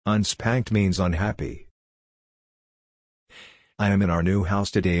Unspanked Means Unhappy. I am in our new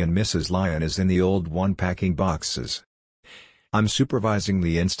house today and Mrs. Lion is in the old one packing boxes. I'm supervising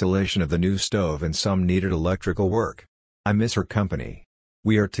the installation of the new stove and some needed electrical work. I miss her company.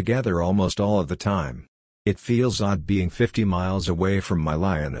 We are together almost all of the time. It feels odd being 50 miles away from my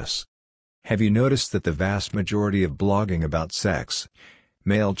lioness. Have you noticed that the vast majority of blogging about sex,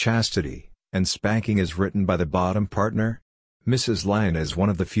 male chastity, and spanking is written by the bottom partner? Mrs. Lion is one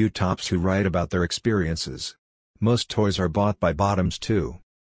of the few tops who write about their experiences. Most toys are bought by bottoms too.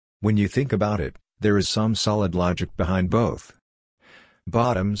 When you think about it, there is some solid logic behind both.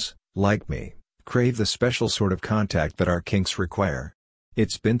 Bottoms, like me, crave the special sort of contact that our kinks require.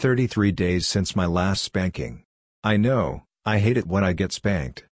 It's been 33 days since my last spanking. I know, I hate it when I get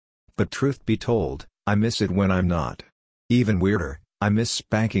spanked. But truth be told, I miss it when I'm not. Even weirder, I miss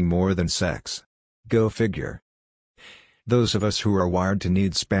spanking more than sex. Go figure. Those of us who are wired to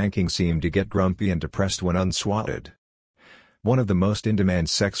need spanking seem to get grumpy and depressed when unswatted. One of the most in-demand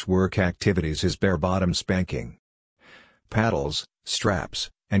sex work activities is bare-bottom spanking. Paddles,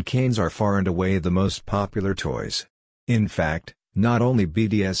 straps, and canes are far and away the most popular toys. In fact, not only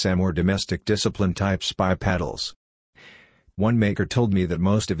BDSM or domestic discipline types buy paddles. One maker told me that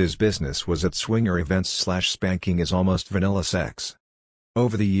most of his business was at swinger events. Spanking is almost vanilla sex.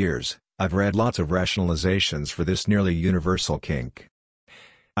 Over the years, I've read lots of rationalizations for this nearly universal kink.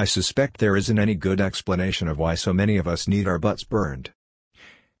 I suspect there isn't any good explanation of why so many of us need our butts burned.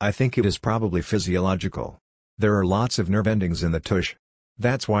 I think it is probably physiological. There are lots of nerve endings in the tush.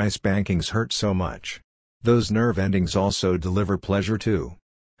 That's why spankings hurt so much. Those nerve endings also deliver pleasure too.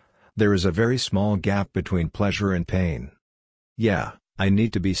 There is a very small gap between pleasure and pain. Yeah, I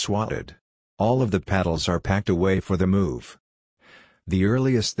need to be swatted. All of the paddles are packed away for the move. The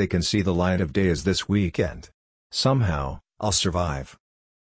earliest they can see the light of day is this weekend. Somehow, I'll survive.